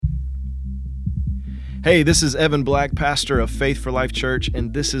Hey, this is Evan Black, pastor of Faith for Life Church,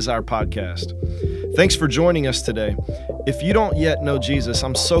 and this is our podcast. Thanks for joining us today. If you don't yet know Jesus,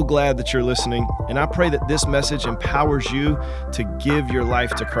 I'm so glad that you're listening, and I pray that this message empowers you to give your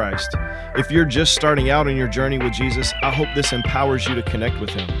life to Christ. If you're just starting out on your journey with Jesus, I hope this empowers you to connect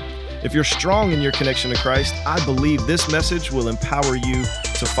with Him. If you're strong in your connection to Christ, I believe this message will empower you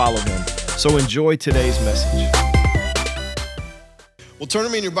to follow Him. So enjoy today's message. Well, turn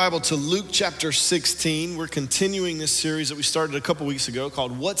to me in your Bible to Luke chapter 16. We're continuing this series that we started a couple weeks ago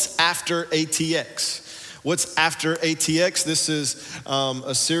called What's After ATX? What's After ATX? This is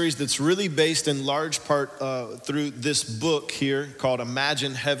a series that's really based in large part through this book here called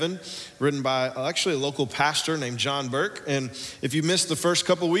Imagine Heaven, written by actually a local pastor named John Burke. And if you missed the first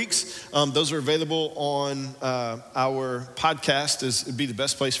couple weeks, those are available on our podcast. It'd be the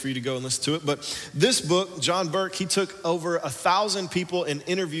best place for you to go and listen to it. But this book, John Burke, he took over 1,000 people and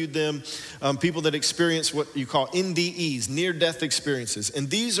interviewed them, people that experience what you call NDEs, near-death experiences. And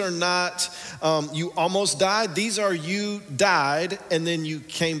these are not you almost died. These are you died and then you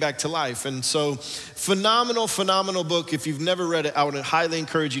came back to life. And so phenomenal book. If you've never read it, I would highly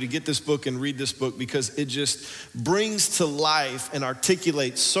encourage you to get this book and read this book because it just brings to life and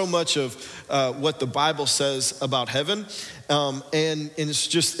articulates so much of what the Bible says about heaven. And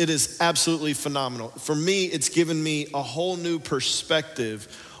it is absolutely phenomenal. For me, it's given me a whole new perspective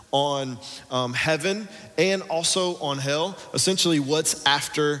on heaven and also on hell, essentially what's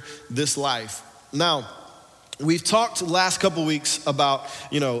after this life. Now, we've talked last couple weeks about,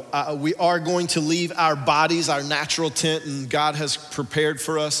 we are going to leave our bodies, our natural tent, and God has prepared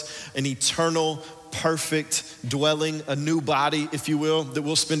for us an eternal, perfect dwelling, a new body, if you will, that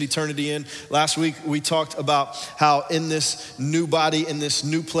we'll spend eternity in. Last week, we talked about how in this new body, in this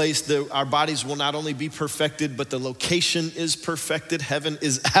new place, our bodies will not only be perfected, but the location is perfected. Heaven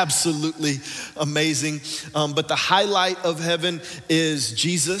is absolutely amazing. But the highlight of heaven is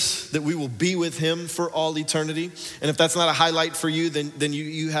Jesus, that we will be with Him for all eternity. And if that's not a highlight for you, then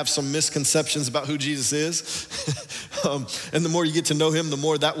you have some misconceptions about who Jesus is. And the more you get to know Him, the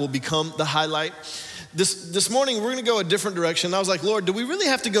more that will become the highlight. This morning, we're gonna go a different direction. I was like, Lord, do we really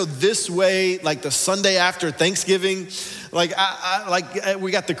have to go this way, like the Sunday after Thanksgiving? Like,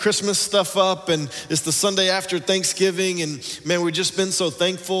 we got the Christmas stuff up and it's the Sunday after Thanksgiving and man, we've just been so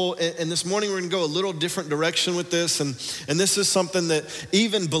thankful. And this morning, we're gonna go a little different direction with this. And this is something that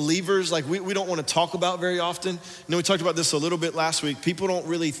even believers, like we don't wanna talk about very often. We talked about this a little bit last week. People don't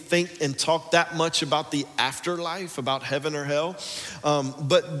really think and talk that much about the afterlife, about heaven or hell.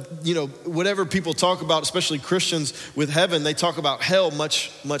 But whatever people talk about, especially Christians with heaven, they talk about hell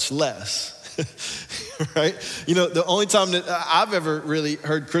much less. Right? The only time that I've ever really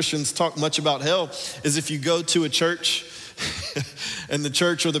heard Christians talk much about hell is if you go to a church and the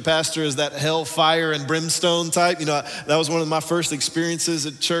church or the pastor is that hell, fire, and brimstone type. That was one of my first experiences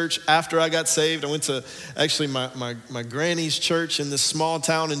at church after I got saved. I went to actually my granny's church in this small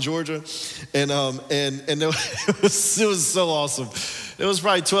town in Georgia, and it was so awesome. There was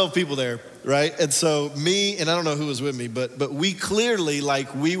probably 12 people there, right? And so me, and I don't know who was with me, but we clearly,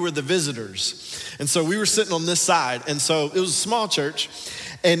 we were the visitors. And so we were sitting on this side. And so it was a small church.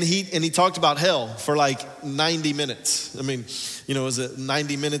 And he talked about hell for 90 minutes. I mean, was it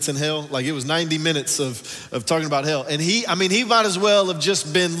 90 minutes in hell? It was 90 minutes of talking about hell. And he might as well have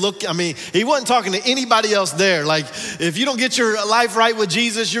just been he wasn't talking to anybody else there. If you don't get your life right with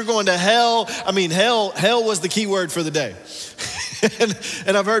Jesus, you're going to hell. Hell was the key word for the day.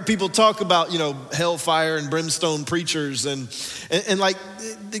 And I've heard people talk about, hellfire and brimstone preachers and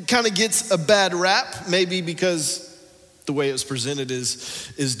it kind of gets a bad rap, maybe because the way it was presented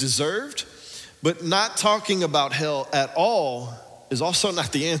is deserved, but not talking about hell at all is also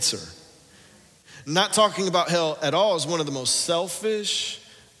not the answer. Not talking about hell at all is one of the most selfish,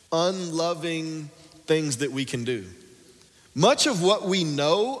 unloving things that we can do. Much of what we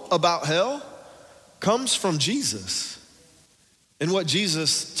know about hell comes from Jesus and what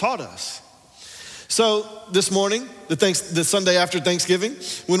Jesus taught us. So this morning, the Sunday after Thanksgiving,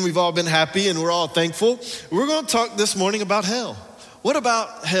 when we've all been happy and we're all thankful, we're going to talk this morning about hell. What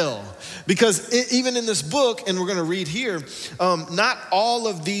about hell? Because even in this book, and we're going to read here, not all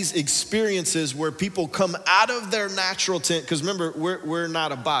of these experiences where people come out of their natural tent, because remember, we're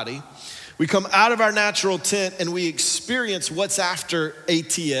not a body. We come out of our natural tent and we experience what's after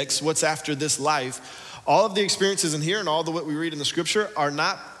ATX, what's after this life. All of the experiences in here and all what we read in the scripture are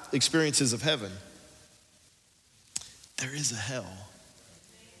not experiences of heaven. There is a hell,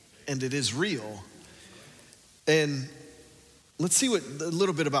 and it is real. And let's see a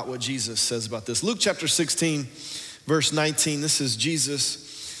little bit about what Jesus says about this. Luke chapter 16, verse 19, this is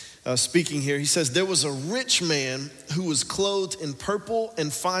Jesus speaking here. He says, there was a rich man who was clothed in purple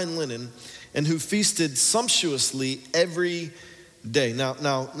and fine linen and who feasted sumptuously every day. Now,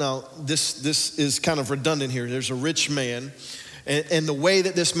 this is kind of redundant here. There's a rich man, and the way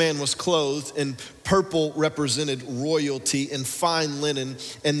that this man was clothed in purple represented royalty, and fine linen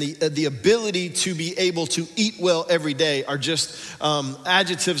and the ability to be able to eat well every day are just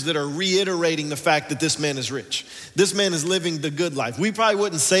adjectives that are reiterating the fact that this man is rich. This man is living the good life. We probably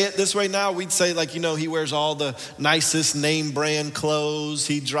wouldn't say it this way now. We'd say he wears all the nicest name brand clothes.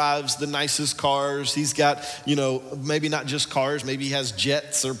 He drives the nicest cars. He's got, maybe not just cars. Maybe he has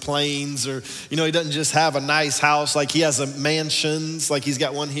jets or planes, or, he doesn't just have a nice house. Like he has a mansions, like he's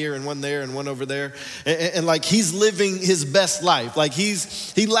got one here and one there and one over there. And like he's living his best life. Like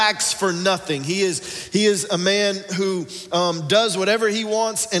he lacks for nothing. He is a man who does whatever he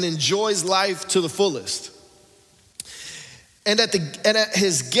wants and enjoys life to the fullest. And at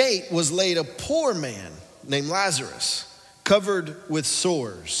his gate was laid a poor man named Lazarus, covered with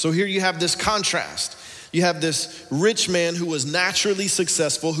sores. So here you have this contrast. You have this rich man who was naturally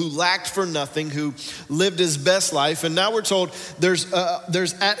successful, who lacked for nothing, who lived his best life. And now we're told there's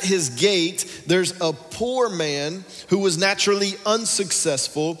at his gate, there's a poor man who was naturally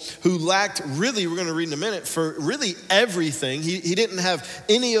unsuccessful, who lacked really, we're going to read in a minute, for really everything. He didn't have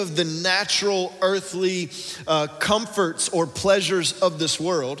any of the natural earthly comforts or pleasures of this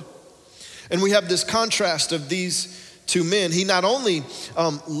world. And we have this contrast of these two men. He not only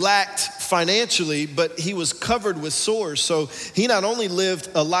lacked financially, but he was covered with sores. So he not only lived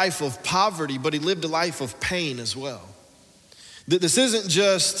a life of poverty, but he lived a life of pain as well. This isn't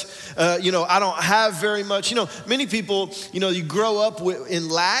just, I don't have very much. Many people, you grow up in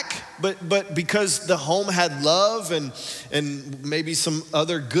lack, but because the home had love and maybe some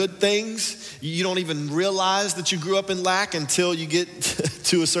other good things, you don't even realize that you grew up in lack until you get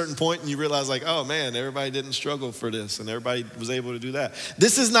to a certain point and you realize oh man, everybody didn't struggle for this and everybody was able to do that.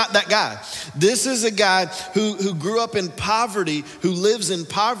 This is not that guy. This is a guy who grew up in poverty, who lives in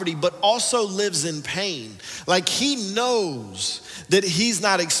poverty, but also lives in pain. Like he knows that he's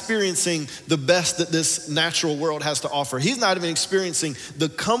not experiencing the best that this natural world has to offer. He's not even experiencing the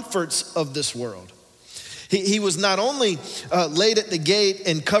comforts of this world. He was not only laid at the gate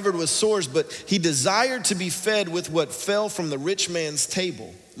and covered with sores, but he desired to be fed with what fell from the rich man's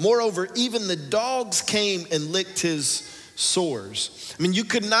table. Moreover, even the dogs came and licked his sores. I mean, you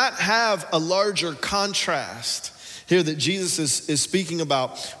could not have a larger contrast here that Jesus is speaking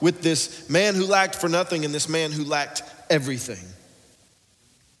about with this man who lacked for nothing and this man who lacked everything.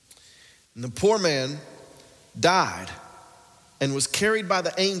 And the poor man died and was carried by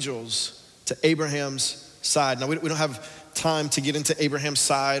the angels to Abraham's side. Now, we don't have time to get into Abraham's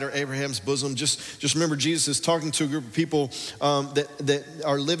side or Abraham's bosom. Just remember, Jesus is talking to a group of people that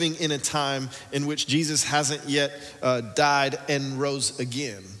are living in a time in which Jesus hasn't yet died and rose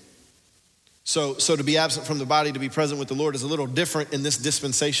again. So to be absent from the body, to be present with the Lord is a little different in this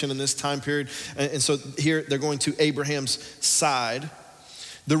dispensation, in this time period. And so here they're going to Abraham's side.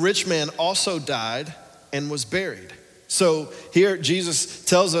 The rich man also died and was buried. So here Jesus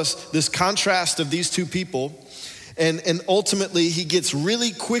tells us this contrast of these two people, and ultimately he gets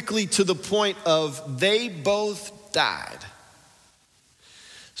really quickly to the point of they both died.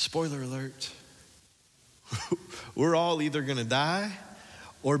 Spoiler alert. We're all either gonna die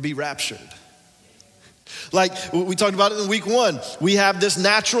or be raptured. Like we talked about it in week 1, we have this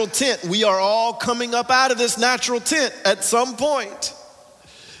natural tent. We are all coming up out of this natural tent at some point.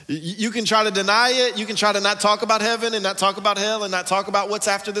 You can try to deny it. You can try to not talk about heaven and not talk about hell and not talk about what's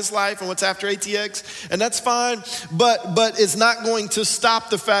after this life and what's after ATX, and that's fine. But it's not going to stop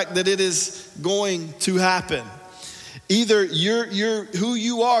the fact that it is going to happen. Either you're who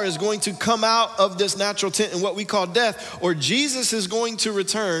you are is going to come out of this natural tent in what we call death, or Jesus is going to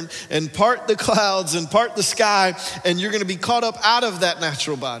return and part the clouds and part the sky, and you're going to be caught up out of that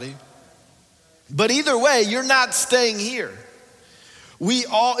natural body. But either way, you're not staying here.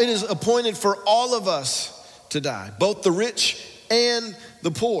 It is appointed for all of us to die, both the rich and the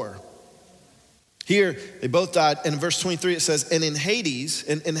poor. Here, they both died. And in verse 23, it says, and in Hades,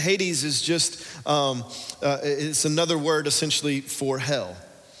 and Hades is just, it's another word essentially for hell.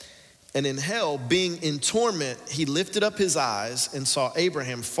 And in hell, being in torment, he lifted up his eyes and saw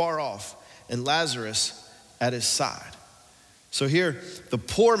Abraham far off and Lazarus at his side. So here, the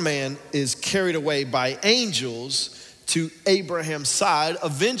poor man is carried away by angels to Abraham's side.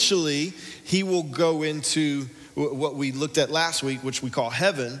 Eventually, he will go into what we looked at last week, which we call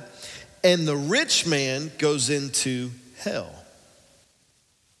heaven. And the rich man goes into hell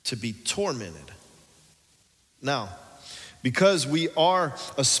to be tormented. Now, Because we are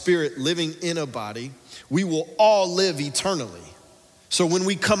a spirit living in a body, we will all live eternally. So when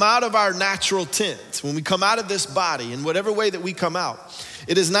we come out of our natural tent, when we come out of this body, in whatever way that we come out,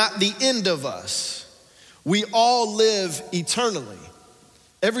 it is not the end of us. We all live eternally.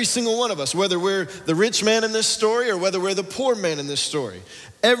 Every single one of us, whether we're the rich man in this story or whether we're the poor man in this story,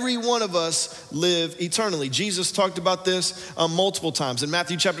 every one of us live eternally. Jesus talked about this multiple times. In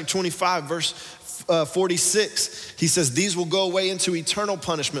Matthew chapter 25, verse 46, he says, these will go away into eternal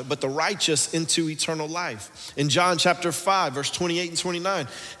punishment, but the righteous into eternal life. In John chapter 5, verse 28 and 29,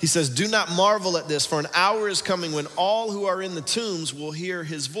 he says, do not marvel at this, for an hour is coming when all who are in the tombs will hear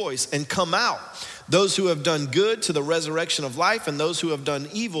his voice and come out. Those who have done good to the resurrection of life, and those who have done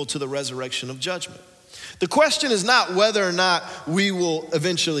evil to the resurrection of judgment. The question is not whether or not we will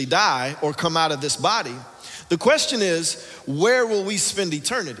eventually die or come out of this body. The question is, where will we spend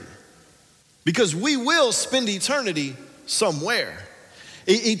eternity? Because we will spend eternity somewhere.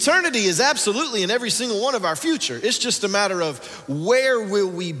 Eternity is absolutely in every single one of our future. It's just a matter of where will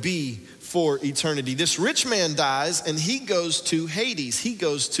we be for eternity. This rich man dies and he goes to Hades. He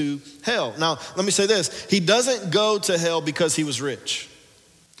goes to hell. Now, let me say this. He doesn't go to hell because he was rich.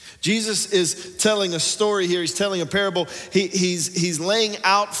 Jesus is telling a story here. He's telling a parable. He's laying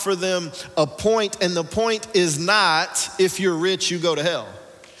out for them a point, and the point is not if you're rich, you go to hell.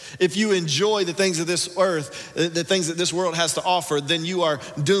 If you enjoy the things of this earth, the things that this world has to offer, then you are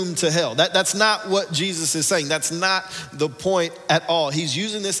doomed to hell. That's not what Jesus is saying. That's not the point at all. He's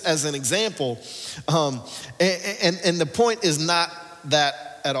using this as an example, and the point is not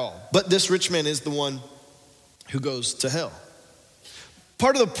that at all. But this rich man is the one who goes to hell.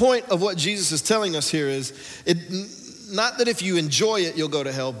 Part of the point of what Jesus is telling us here is, not that if you enjoy it, you'll go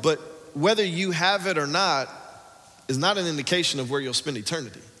to hell, but whether you have it or not is not an indication of where you'll spend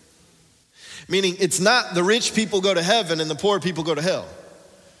eternity. Meaning it's not the rich people go to heaven and the poor people go to hell.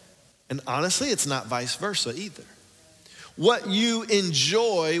 And honestly, it's not vice versa either. What you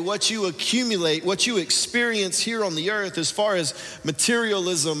enjoy, what you accumulate, what you experience here on the earth as far as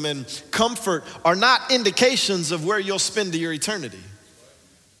materialism and comfort are not indications of where you'll spend your eternity.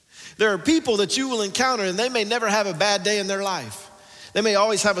 There are people that you will encounter and they may never have a bad day in their life. They may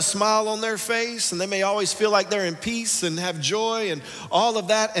always have a smile on their face, and they may always feel like they're in peace and have joy and all of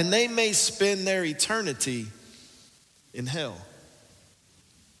that, and they may spend their eternity in hell.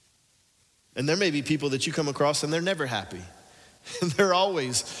 And there may be people that you come across and they're never happy. And they're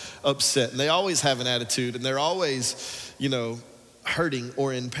always upset, and they always have an attitude, and they're always, hurting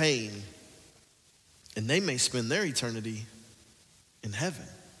or in pain. And they may spend their eternity in heaven.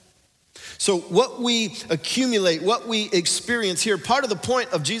 So what we accumulate, what we experience here, part of the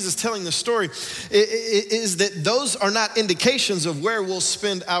point of Jesus telling the story is that those are not indications of where we'll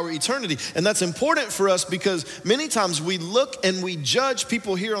spend our eternity. And that's important for us because many times we look and we judge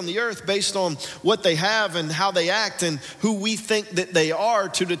people here on the earth based on what they have and how they act and who we think that they are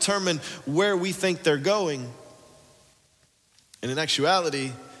to determine where we think they're going. And in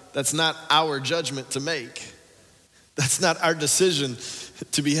actuality, that's not our judgment to make. That's not our decision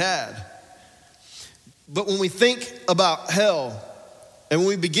to be had. But when we think about hell, and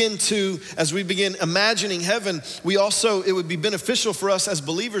when we as we begin imagining heaven, it would be beneficial for us as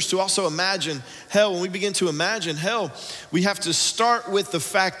believers to also imagine hell. When we begin to imagine hell, we have to start with the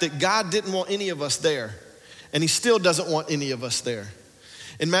fact that God didn't want any of us there, and he still doesn't want any of us there.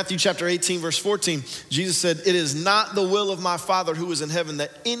 In Matthew chapter 18, verse 14, Jesus said, "It is not the will of my Father who is in heaven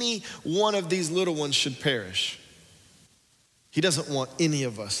that any one of these little ones should perish." He doesn't want any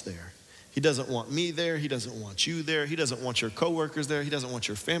of us there. He doesn't want me there. He doesn't want you there. He doesn't want your coworkers there. He doesn't want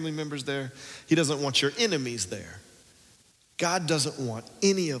your family members there. He doesn't want your enemies there. God doesn't want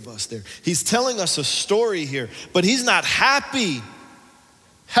any of us there. He's telling us a story here, but he's not happy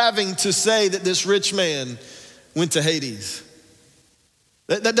having to say that this rich man went to Hades.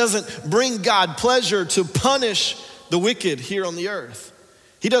 That doesn't bring God pleasure to punish the wicked here on the earth.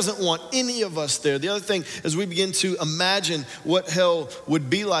 He doesn't want any of us there. The other thing, as we begin to imagine what hell would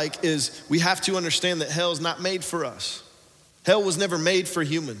be like, is we have to understand that hell is not made for us. Hell was never made for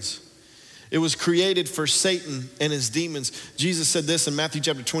humans. It was created for Satan and his demons. Jesus said this in Matthew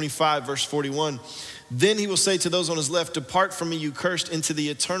chapter 25, verse 41. "Then he will say to those on his left, 'Depart from me, you cursed, into the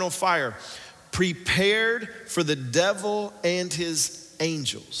eternal fire, prepared for the devil and his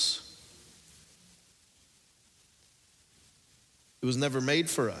angels.'" It was never made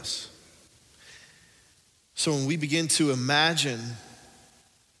for us. So when we begin to imagine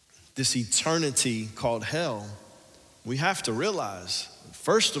this eternity called hell, we have to realize,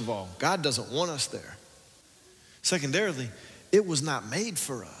 first of all, God doesn't want us there. Secondarily, it was not made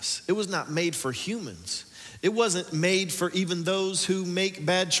for us. It was not made for humans. It wasn't made for even those who make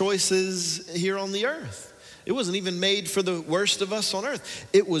bad choices here on the earth. It wasn't even made for the worst of us on earth.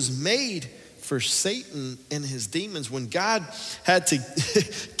 It was made for Satan and his demons. When God had to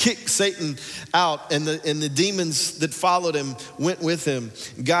kick Satan out and the demons that followed him went with him,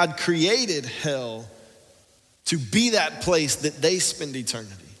 God created hell to be that place that they spend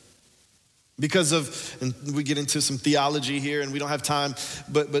eternity. Because of, and we get into some theology here and we don't have time,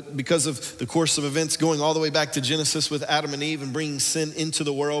 but because of the course of events going all the way back to Genesis with Adam and Eve and bringing sin into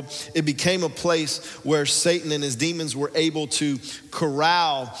the world, it became a place where Satan and his demons were able to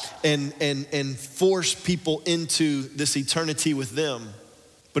corral and force people into this eternity with them.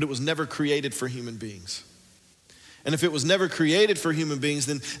 But it was never created for human beings. And if it was never created for human beings,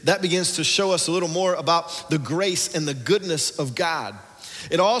 then that begins to show us a little more about the grace and the goodness of God.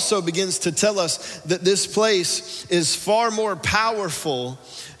 It also begins to tell us that this place is far more powerful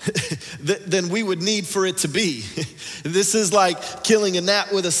than we would need for it to be. This is like killing a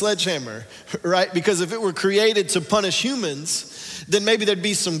gnat with a sledgehammer, right? Because if it were created to punish humans, then maybe there'd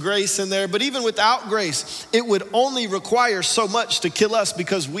be some grace in there. But even without grace, it would only require so much to kill us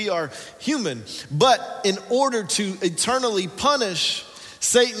because we are human. But in order to eternally punish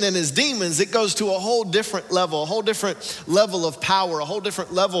Satan and his demons, it goes to a whole different level of power, a whole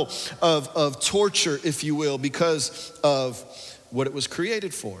different level of torture, if you will, because of what it was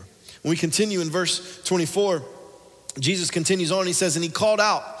created for. When we continue in verse 24, Jesus continues on, he says, and he called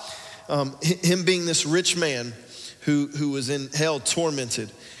out, him being this rich man who was in hell tormented.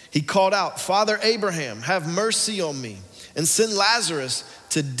 He called out, Father Abraham, have mercy on me and send Lazarus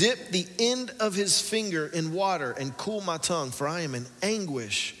to dip the end of his finger in water and cool my tongue, for I am in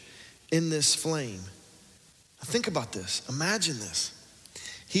anguish in this flame. Now think about this. Imagine this.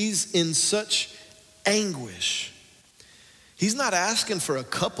 He's in such anguish. He's not asking for a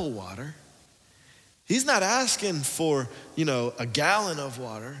cup of water. He's not asking for, a gallon of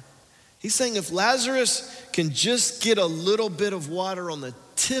water. He's saying if Lazarus can just get a little bit of water on the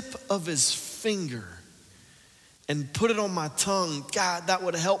tip of his finger and put it on my tongue, God, that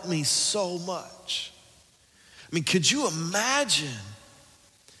would help me so much. I mean, could you imagine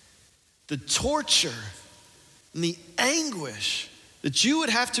the torture and the anguish that you would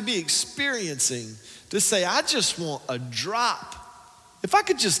have to be experiencing to say, I just want a drop. If I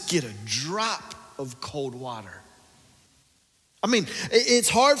could just get a drop of cold water. I mean, it's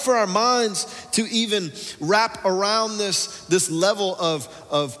hard for our minds to even wrap around this level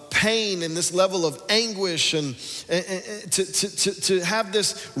of pain and this level of anguish and to have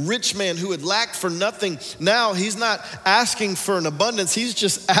this rich man who had lacked for nothing. Now he's not asking for an abundance. He's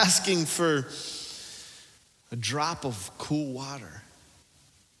just asking for a drop of cool water.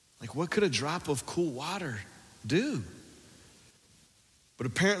 Like, what could a drop of cool water do? But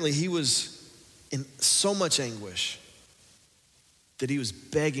apparently he was in so much anguish that he was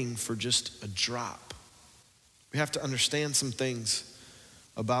begging for just a drop. We have to understand some things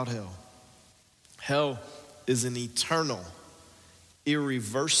about hell. Hell is an eternal,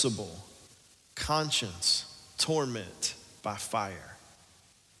 irreversible conscience torment by fire.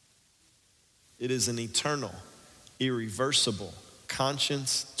 It is an eternal, irreversible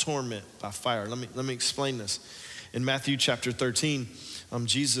conscience torment by fire. Let me explain this. In Matthew chapter 13,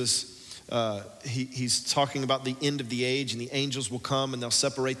 Jesus he's talking about the end of the age, and the angels will come and they'll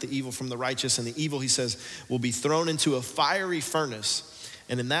separate the evil from the righteous, and the evil, he says, will be thrown into a fiery furnace,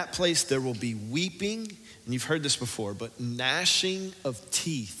 and in that place there will be weeping, and you've heard this before, but gnashing of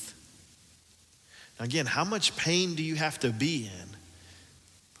teeth. Now again, how much pain do you have to be in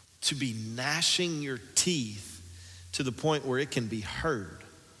to be gnashing your teeth to the point where it can be heard?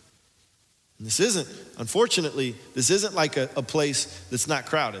 And unfortunately, this isn't like a place that's not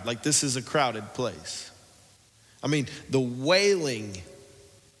crowded. Like, this is a crowded place. I mean, the wailing,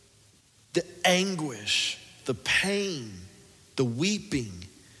 the anguish, the pain, the weeping,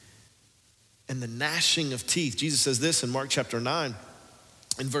 and the gnashing of teeth. Jesus says this in Mark chapter 9,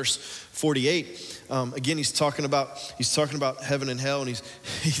 in verse 48. Again, he's talking about heaven and hell, and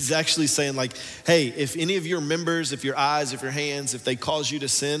he's actually saying, like, hey, if any of your members, if your eyes, if your hands, if they cause you to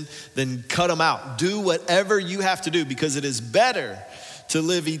sin, then cut them out. Do whatever you have to do, because it is better to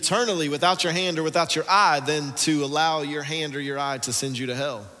live eternally without your hand or without your eye than to allow your hand or your eye to send you to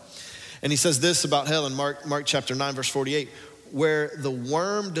hell. And he says this about hell in Mark chapter 9, verse 48, where the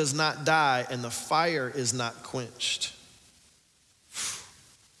worm does not die and the fire is not quenched.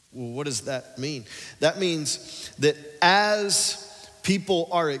 Well, what does that mean? That means that as people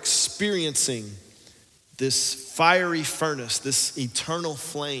are experiencing this fiery furnace, this eternal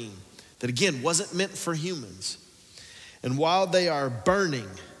flame that again wasn't meant for humans, and while they are burning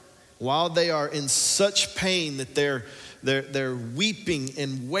while they are in such pain that they're weeping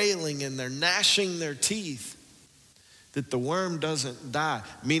and wailing and they're gnashing their teeth, that the worm doesn't die,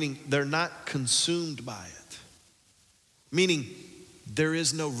 meaning they're not consumed by it. Meaning there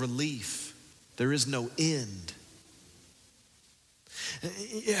is no relief, there is no end.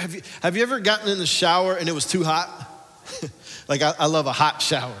 Have you ever gotten in the shower and it was too hot? Like I love a hot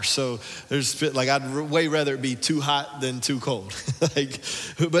shower, so I'd way rather it be too hot than too cold. But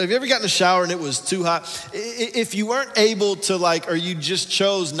have you ever gotten in the shower and it was too hot? If you weren't able to or you just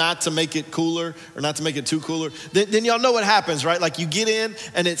chose not to make it cooler or not to make it too cooler, then y'all know what happens, right? Like you get in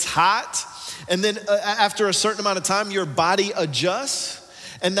and it's hot, and then after a certain amount of time, your body adjusts.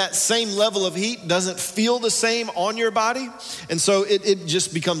 And that same level of heat doesn't feel the same on your body. And so it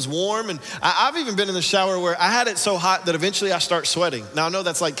just becomes warm. And I've even been in the shower where I had it so hot that eventually I start sweating. Now I know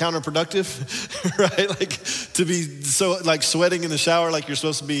that's counterproductive, right? To be so sweating in the shower like you're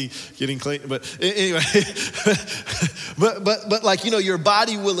supposed to be getting clean. But anyway, but your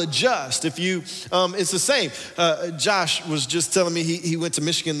body will adjust. If you, it's the same. Josh was just telling me he went to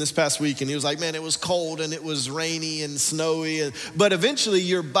Michigan this past week and he was like, man, it was cold and it was rainy and snowy. But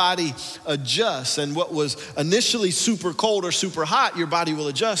eventually your body adjusts, and what was initially super cold or super hot, your body will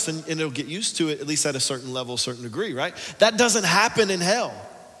adjust and it'll get used to it, at least at a certain level, a certain degree, right? That doesn't happen in hell.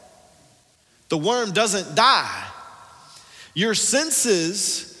 The worm doesn't die. Your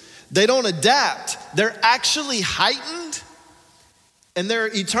senses, they don't adapt. They're actually heightened and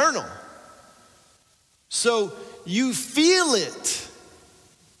they're eternal. So you feel it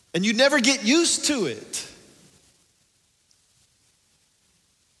and you never get used to it.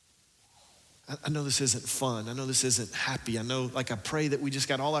 I know this isn't fun. I know this isn't happy. I know, I pray that we just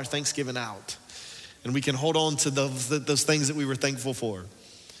got all our Thanksgiving out and we can hold on to those things that we were thankful for.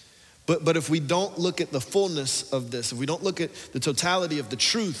 But if we don't look at the fullness of this, if we don't look at the totality of the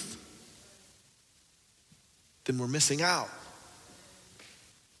truth, then we're missing out.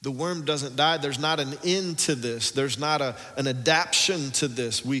 The worm doesn't die. There's not an end to this. There's not an adaptation to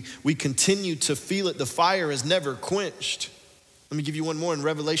this. We continue to feel it. The fire is never quenched. Let me give you one more in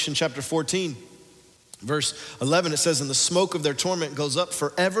Revelation chapter 14, verse 11. It says, and the smoke of their torment goes up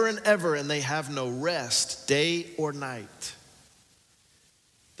forever and ever, and they have no rest, day or night.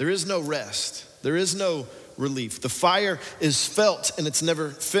 There is no rest. There is no relief. The fire is felt and it's never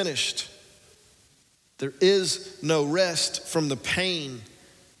finished. There is no rest from the pain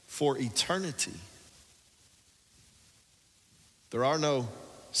for eternity. There are no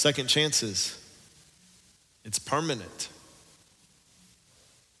second chances. It's permanent.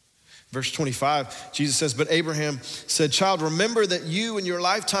 Verse 25, Jesus says, but Abraham said, child, remember that you in your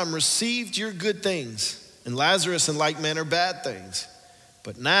lifetime received your good things, and Lazarus in like manner bad things.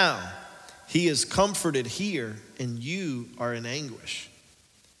 But now he is comforted here, and you are in anguish.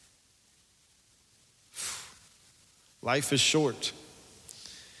 Life is short.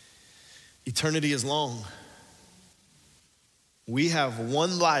 Eternity is long. We have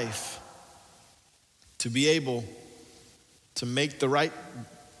one life to be able to make the right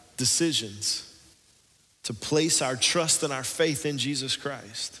decisions, to place our trust and our faith in Jesus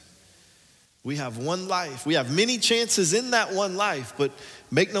Christ. We have one life. We have many chances in that one life, but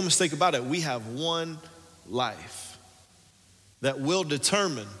make no mistake about it, we have one life that will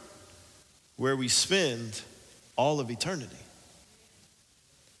determine where we spend all of eternity.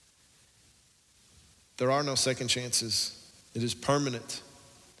 There are no second chances. It is permanent.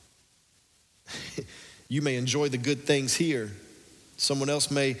 You may enjoy the good things here. Someone else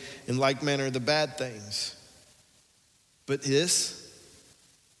may, in like manner, the bad things. But this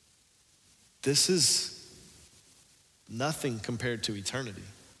is nothing compared to eternity.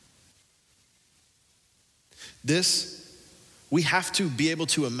 We have to be able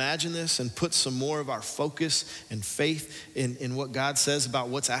to imagine this and put some more of our focus and faith in what God says about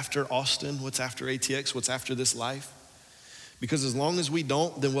what's after Austin, what's after ATX, what's after this life. Because as long as we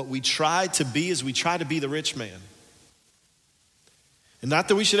don't, then what we try to be is we try to be the rich man. And not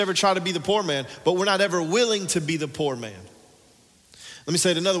that we should ever try to be the poor man, but we're not ever willing to be the poor man. Let me say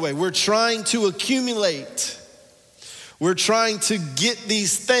it another way. We're trying to accumulate. We're trying to get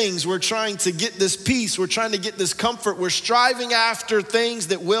these things. We're trying to get this peace. We're trying to get this comfort. We're striving after things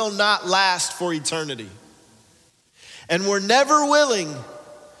that will not last for eternity. And we're never willing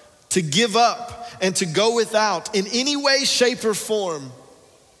to give up and to go without in any way, shape, or form,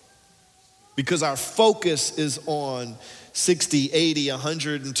 because our focus is on 60, 80,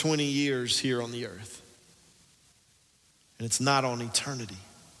 120 years here on the earth. And it's not on eternity.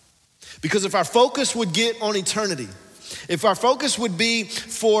 Because if our focus would get on eternity, if our focus would be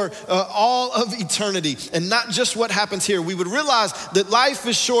for all of eternity and not just what happens here, we would realize that life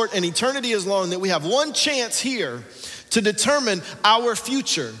is short and eternity is long, that we have one chance here to determine our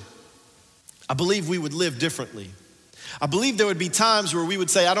future. I believe we would live differently. I believe there would be times where we would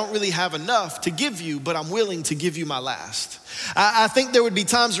say, I don't really have enough to give you, but I'm willing to give you my last. I think there would be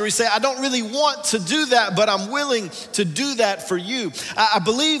times where we say, I don't really want to do that, but I'm willing to do that for you. I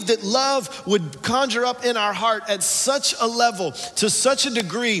believe that love would conjure up in our heart at such a level, to such a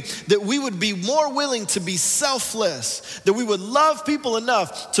degree, that we would be more willing to be selfless, that we would love people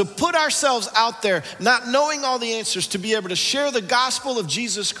enough to put ourselves out there, not knowing all the answers, to be able to share the gospel of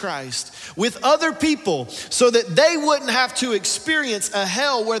Jesus Christ with other people so that they wouldn't have to experience a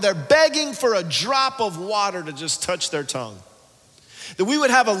hell where they're begging for a drop of water to just touch their tongue. That we would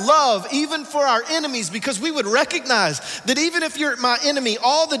have a love even for our enemies, because we would recognize that even if you're my enemy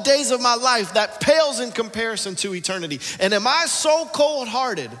all the days of my life, that pales in comparison to eternity. And am I so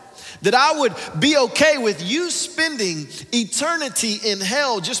cold-hearted that I would be okay with you spending eternity in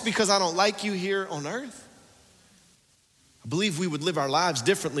hell just because I don't like you here on earth? I believe we would live our lives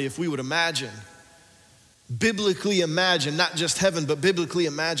differently if we would biblically imagine, not just heaven, but biblically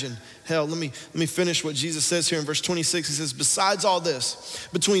imagine hell. Let me finish what Jesus says here in verse 26. He says, besides all this,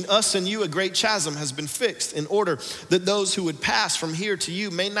 between us and you a great chasm has been fixed, in order that those who would pass from here to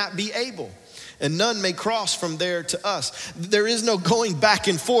you may not be able, and none may cross from there to us. There is no going back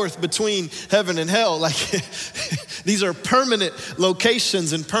and forth between heaven and hell. Like these are permanent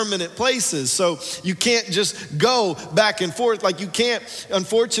locations and permanent places. So you can't just go back and forth. Like you can't,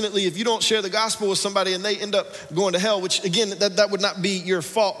 unfortunately, if you don't share the gospel with somebody and they end up going to hell, which again, that would not be your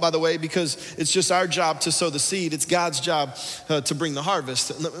fault, by the way, because it's just our job to sow the seed. It's God's job to bring the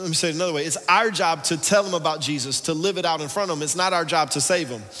harvest. Let me say it another way. It's our job to tell them about Jesus, to live it out in front of them. It's not our job to save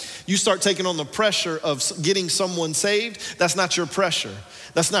them. You start taking on the pressure of getting someone saved, that's not your pressure.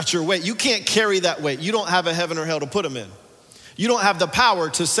 That's not your weight. You can't carry that weight. You don't have a heaven or hell to put them in. You don't have the power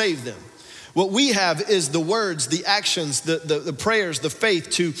to save them. What we have is the words, the actions, the prayers, the faith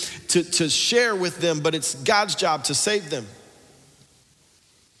to share with them, but it's God's job to save them.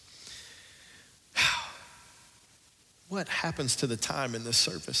 What happens to the time in this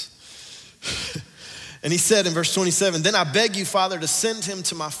service? And he said in verse 27, then I beg you, Father, to send him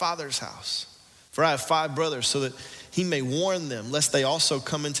to my father's house. For I have 5 brothers, so that he may warn them, lest they also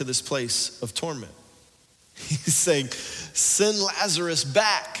come into this place of torment. He's saying, send Lazarus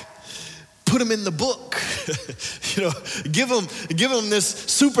back. Put him in the book. Give him this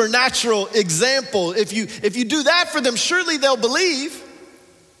supernatural example. If you do that for them, surely they'll believe.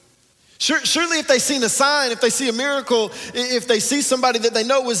 Surely if they've seen a sign, if they see a miracle, if they see somebody that they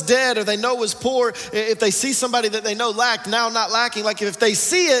know was dead or they know was poor, if they see somebody that they know lacked, now not lacking, like if they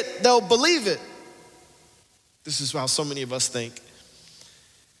see it, they'll believe it. This is how so many of us think.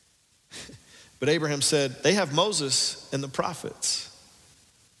 But Abraham said, they have Moses and the prophets.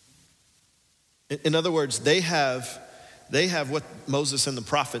 In other words, they have what Moses and the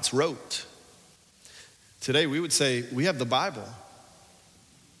prophets wrote. Today we would say, we have the Bible.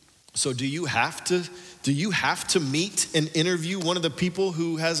 So do you have to meet and interview one of the people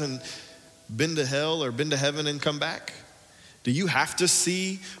who hasn't been to hell or been to heaven and come back? Do you have to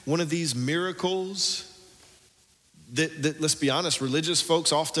see one of these miracles that let's be honest, religious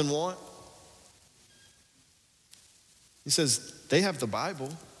folks often want? He says, they have the Bible,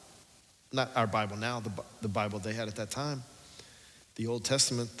 not our Bible now, the Bible they had at that time. The Old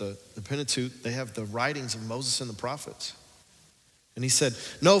Testament, the Pentateuch, they have the writings of Moses and the prophets. And he said,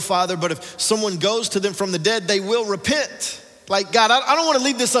 no, Father, but if someone goes to them from the dead, they will repent. Like, God, I don't want to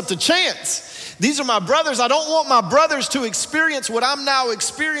leave this up to chance. These are my brothers. I don't want my brothers to experience what I'm now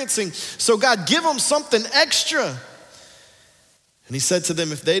experiencing. So God, give them something extra. And he said to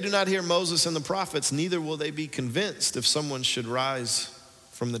them, if they do not hear Moses and the prophets, neither will they be convinced if someone should rise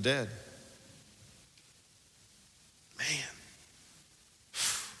from the dead. Man.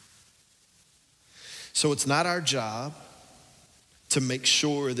 So it's not our job to make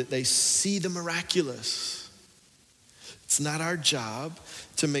sure that they see the miraculous. It's not our job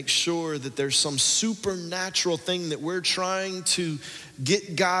to make sure that there's some supernatural thing that we're trying to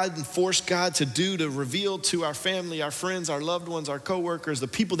get God and force God to do, to reveal to our family, our friends, our loved ones, our coworkers, the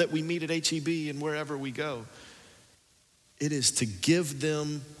people that we meet at HEB and wherever we go. It is to give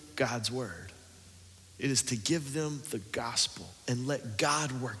them God's word. It is to give them the gospel and let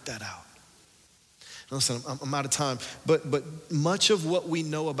God work that out. Listen, I'm out of time, but much of what we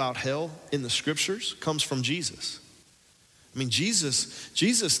know about hell in the scriptures comes from Jesus. I mean,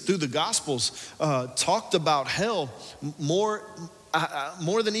 Jesus through the Gospels talked about hell more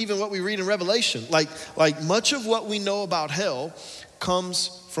more than even what we read in Revelation. Like much of what we know about hell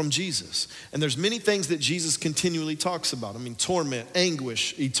comes from Jesus. And there's many things that Jesus continually talks about. I mean, torment,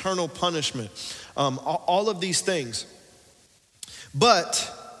 anguish, eternal punishment, all of these things.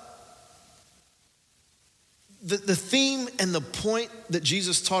 But the theme and the point that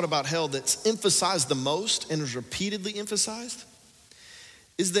Jesus taught about hell that's emphasized the most and is repeatedly emphasized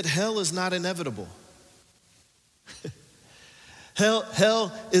is that hell is not inevitable.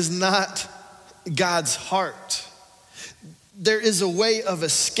 Hell is not God's heart. There is a way of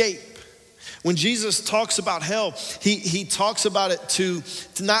escape. When Jesus talks about hell, he talks about it to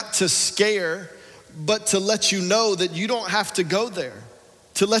not to scare, but to let you know that you don't have to go there.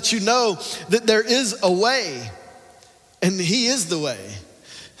 To let you know that there is a way, and he is the way.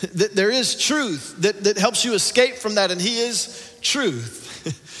 That there is truth that helps you escape from that, and he is truth.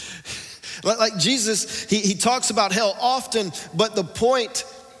 Like Jesus, he talks about hell often, but the point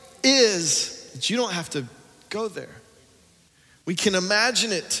is that you don't have to go there. We can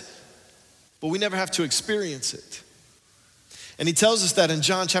imagine it, but we never have to experience it. And he tells us that in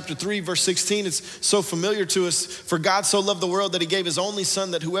John chapter 3, verse 16. It's so familiar to us. For God so loved the world that he gave his only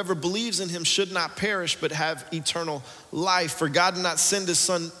son, that whoever believes in him should not perish, but have eternal life. For God did not send his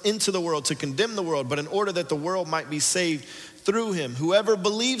son into the world to condemn the world, but in order that the world might be saved through him. Whoever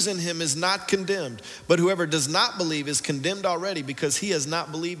believes in him is not condemned, but whoever does not believe is condemned already, because he has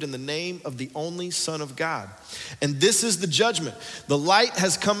not believed in the name of the only Son of God. And this is the judgment. The light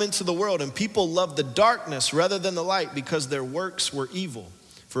has come into the world, and people love the darkness rather than the light, because their works were evil.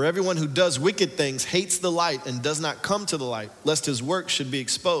 For everyone who does wicked things hates the light and does not come to the light, lest his works should be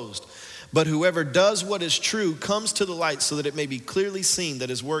exposed. But whoever does what is true comes to the light, so that it may be clearly seen that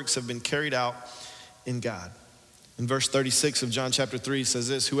his works have been carried out in God. In verse 36 of John chapter 3 says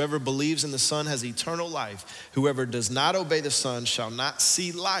this: whoever believes in the Son has eternal life. Whoever does not obey the Son shall not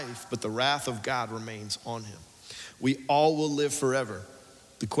see life, but the wrath of God remains on him. We all will live forever.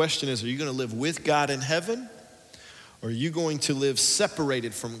 The question is, are you going to live with God in heaven, or are you going to live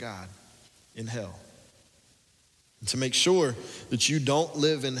separated from God in hell? And to make sure that you don't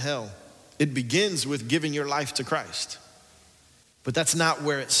live in hell, it begins with giving your life to Christ. But that's not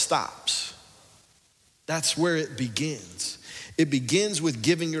where it stops. That's where it begins. It begins with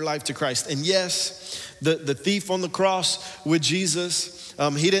giving your life to Christ. And yes, the thief on the cross with Jesus,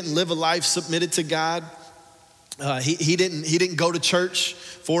 he didn't live a life submitted to God. He didn't go to church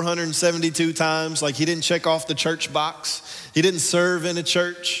 472 times. Like, he didn't check off the church box. He didn't serve in a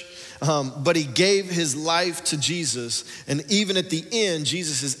church. But he gave his life to Jesus, and even at the end,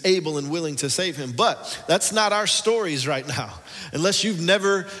 Jesus is able and willing to save him. But that's not our stories right now. Unless you've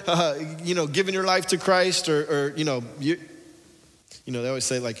never, given your life to Christ, or they always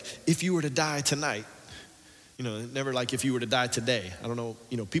say, like, if you were to die tonight, never like if you were to die today. I don't know,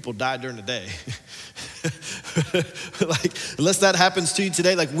 people die during the day. Like, unless that happens to you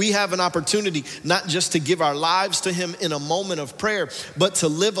today, like, we have an opportunity not just to give our lives to him in a moment of prayer, but to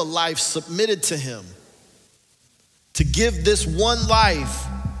live a life submitted to him. To give this one life,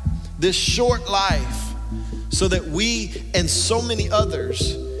 this short life, so that we and so many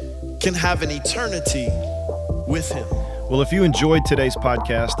others can have an eternity with him. Well, if you enjoyed today's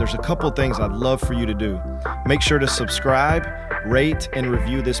podcast, there's a couple things I'd love for you to do. Make sure to subscribe, rate, and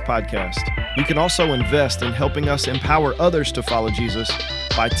review this podcast. You can also invest in helping us empower others to follow Jesus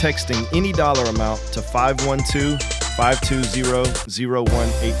by texting any dollar amount to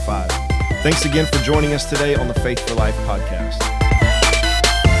 512-520-0185. Thanks again for joining us today on the Faith for Life podcast.